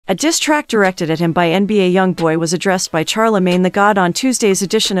A diss track directed at him by NBA YoungBoy was addressed by Charlamagne Tha God on Tuesday's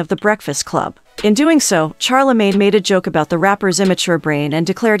edition of The Breakfast Club. In doing so, Charlamagne made a joke about the rapper's immature brain and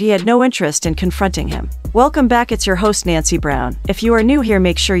declared he had no interest in confronting him. Welcome back, it's your host Nancy Brown. If you are new here,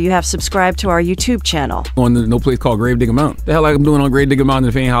 make sure you have subscribed to our YouTube channel. On no place called Grave Digger Mountain. The hell I'm doing on Grave Digger Mountain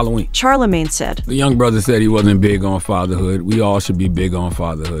if it ain't Halloween? Charlamagne said. The young brother said he wasn't big on fatherhood. We all should be big on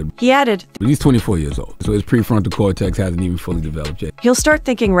fatherhood. He added, but he's 24 years old, so his prefrontal cortex hasn't even fully developed yet. He'll start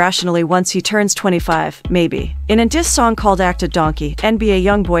thinking rationally once he turns 25, maybe. In a diss song called Act a Donkey, NBA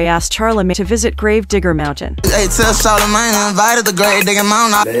YoungBoy asked Charlamagne to visit Grave Digger Mountain. Hey, tell Charlamagne invited the Grave Digger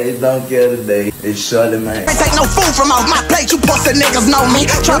Mountain. They don't care today. It's Charlamagne. Ain't take no food from off my plate. You pussy niggas know me.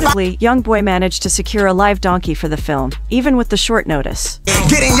 Notably, YoungBoy managed to secure a live donkey for the film, even with the short notice.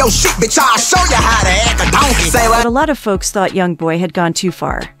 Get in your shit, bitch. I'll show you how to act a donkey. But a lot of folks thought YoungBoy had gone too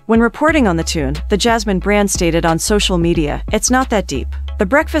far. When reporting on the tune, the Jasmine brand stated on social media, "It's not that deep." The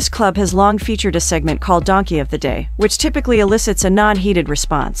Breakfast Club has long featured a segment called Donkey of the Day, which typically elicits a non-heated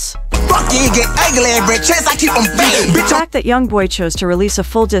response. Fuck you, get ugly every chance I keep them fading. The fact that YoungBoy chose to release a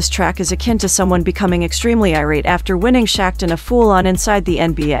full diss track is akin to someone becoming extremely irate after winning Shaqtin' a Fool on Inside the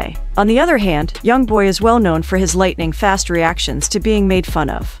NBA. On the other hand, YoungBoy is well known for his lightning-fast reactions to being made fun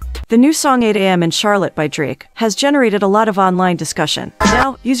of. The new song 8 AM in Charlotte by Drake has generated a lot of online discussion.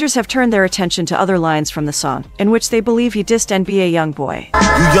 Now, users have turned their attention to other lines from the song, in which they believe he dissed NBA YoungBoy.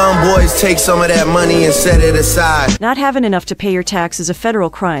 You young boys take some of that money and set it aside. Not having enough to pay your tax is a federal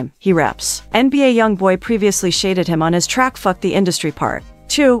crime, he raps. NBA YoungBoy previously shaded him on his track Fuck the Industry Part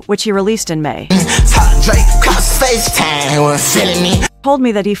 2, which he released in May. Drake cross FaceTime when feeling me. Told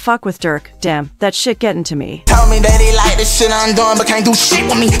me that he fuck with Dirk. Damn, that shit getting to me. Told me that he like the shit I'm doing but can't do shit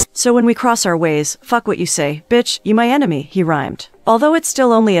with me. So when we cross our ways, fuck what you say. Bitch, you my enemy, he rhymed. Although it's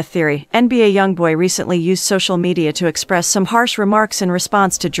still only a theory, NBA YoungBoy recently used social media to express some harsh remarks in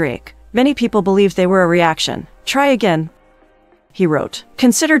response to Drake. Many people believe they were a reaction. Try again, he wrote.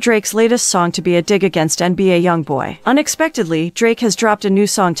 Consider Drake's latest song to be a dig against NBA YoungBoy. Unexpectedly, Drake has dropped a new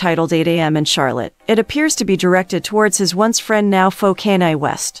song titled 8 AM in Charlotte. It appears to be directed towards his once friend now foe Kanye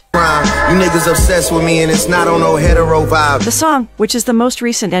West. You niggas obsessed with me and it's not on no hetero vibe. The song, which is the most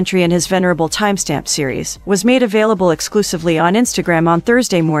recent entry in his venerable timestamp series, was made available exclusively on Instagram on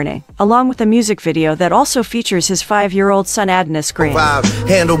Thursday morning, along with a music video that also features his 5-year-old son Adnis Green.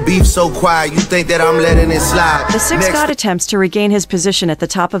 Handle beef so quiet, you think that I'm letting it slide. The Six God attempts to regain his position at the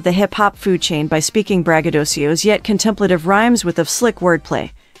top of the hip-hop food chain by speaking braggadocio's yet contemplative rhymes with slick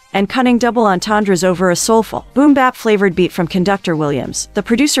wordplay and cunning double entendres over a soulful, boom-bap flavored beat from Conductor Williams, the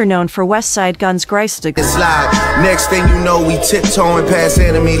producer known for West Side Gun's Greistig. Next thing you know, we tiptoeing past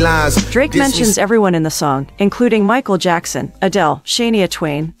enemy lines. Drake mentions everyone in the song, including Michael Jackson, Adele, Shania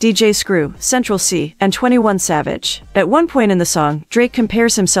Twain, DJ Screw, Central C, and 21 Savage. At one point in the song, Drake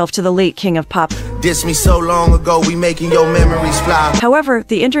compares himself to the late king of pop. Diss me so long ago, we making your memories fly. However,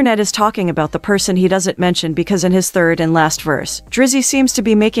 the internet is talking about the person he doesn't mention because in his third and last verse, Drizzy seems to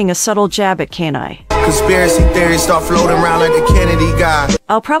be making a subtle jab at Kanye. Conspiracy theories start floating around like the Kennedy guy.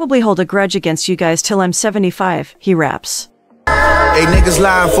 I'll probably hold a grudge against you guys till I'm 75, he raps. Hey, niggas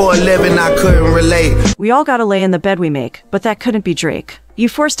lying for a living, I couldn't relate. We all gotta lay in the bed we make, but that couldn't be Drake. You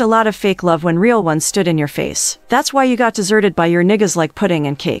forced a lot of fake love when real ones stood in your face. That's why you got deserted by your niggas like pudding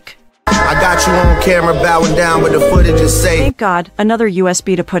and cake. I got you on camera bowing down, but the footage is safe. Thank God, another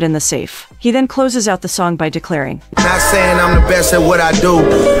USB to put in the safe. He then closes out the song by declaring, Not saying I'm the best at what I do.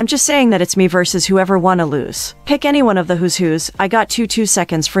 I'm just saying that it's me versus whoever wanna lose. Pick any one of the who's who's. I got 2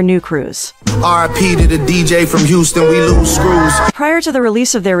 seconds for new crews. RIP to the DJ from Houston, we lose screws. Prior to the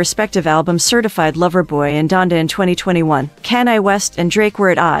release of their respective albums Certified Lover Boy and Donda in 2021, Kanye West and Drake were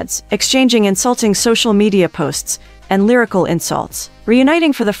at odds, exchanging insulting social media posts and lyrical insults.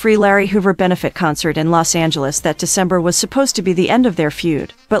 Reuniting for the Free Larry Hoover benefit concert in Los Angeles that December was supposed to be the end of their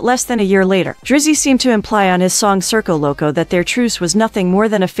feud, but less than a year later, Drizzy seemed to imply on his song Circo Loco that their truce was nothing more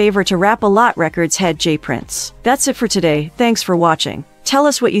than a favor to Rap-A-Lot Records head Jay Prince. That's it for today, thanks for watching. Tell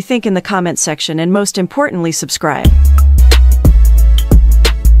us what you think in the comment section and most importantly subscribe.